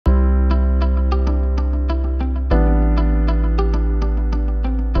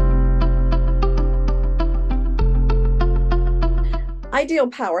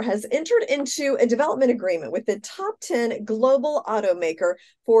Ideal Power has entered into a development agreement with the top 10 global automaker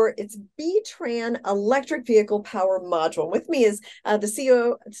for its B-TRAN electric vehicle power module. With me is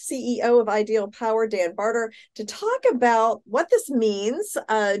the CEO of Ideal Power, Dan Barter, to talk about what this means.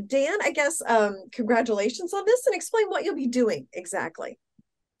 Dan, I guess, congratulations on this, and explain what you'll be doing exactly.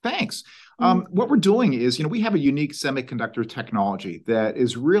 Thanks. What we're doing is, we have a unique semiconductor technology that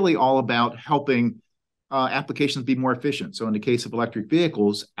is really all about helping applications be more efficient. So in the case of electric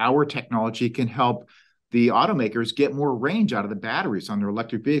vehicles, our technology can help the automakers get more range out of the batteries on their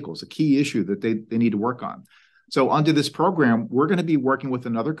electric vehicles, a key issue that they need to work on. So under this program, we're going to be working with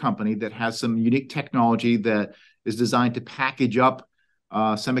another company that has some unique technology that is designed to package up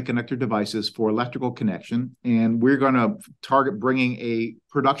semiconductor devices for electrical connection. And we're going to target bringing a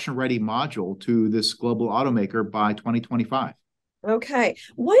production-ready module to this global automaker by 2025. Okay.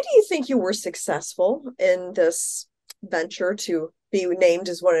 Why do you think you were successful in this venture to be named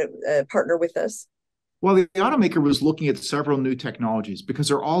as a partner with us? Well, the automaker was looking at several new technologies because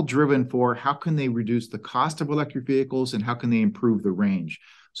they're all driven for how can they reduce the cost of electric vehicles and how can they improve the range.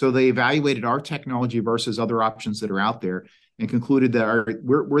 So they evaluated our technology versus other options that are out there and concluded that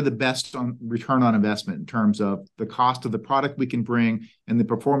we're the best on return on investment in terms of the cost of the product we can bring and the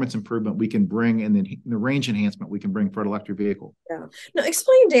performance improvement we can bring and the range enhancement we can bring for an electric vehicle. Yeah. Now,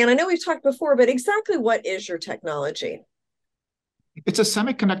 explain, Dan, I know we've talked before, but exactly what is your technology? It's a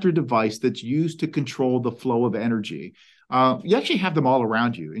semiconductor device that's used to control the flow of energy. You actually have them all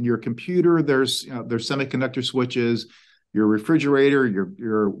around you. In your computer, there's semiconductor switches, your refrigerator,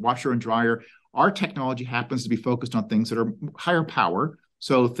 your washer and dryer. Our technology happens to be focused on things that are higher power.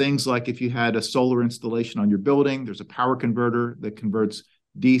 So things like if you had a solar installation on your building, there's a power converter that converts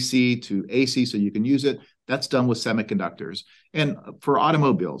DC to AC so you can use it. That's done with semiconductors. And for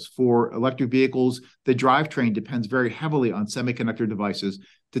automobiles, for electric vehicles, the drivetrain depends very heavily on semiconductor devices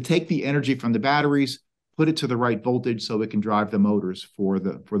to take the energy from the batteries, put it to the right voltage so it can drive the motors for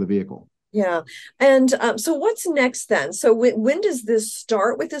the vehicle. Yeah. And so what's next then? So when does this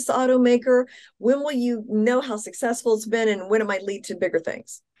start with this automaker? When will you know how successful it's been and when it might lead to bigger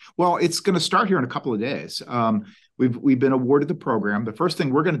things? Well, it's going to start here in a couple of days. We've been awarded the program. The first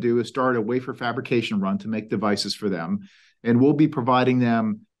thing we're going to do is start a wafer fabrication run to make devices for them. And we'll be providing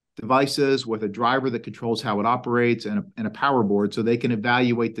them devices with a driver that controls how it operates and a power board so they can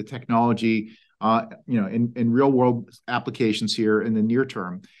evaluate the technology in real world applications here in the near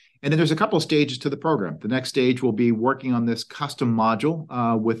term. And then there's a couple of stages to the program. The next stage will be working on this custom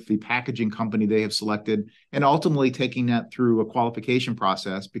module with the packaging company they have selected, and ultimately taking that through a qualification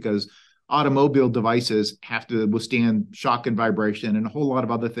process because automobile devices have to withstand shock and vibration and a whole lot of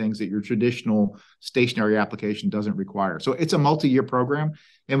other things that your traditional stationary application doesn't require. So it's a multi-year program,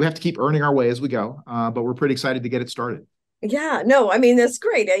 and we have to keep earning our way as we go, but we're pretty excited to get it started. Yeah, no, I mean, that's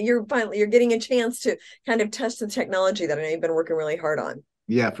great. You're getting a chance to kind of test the technology that I know you've been working really hard on.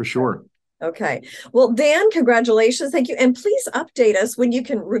 Yeah, for sure. Okay. Well, Dan, congratulations. Thank you. And please update us when you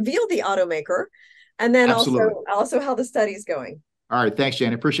can reveal the automaker and then Absolutely. also how the study's going. All right. Thanks,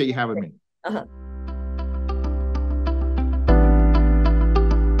 Jan. I appreciate you having me. Uh-huh.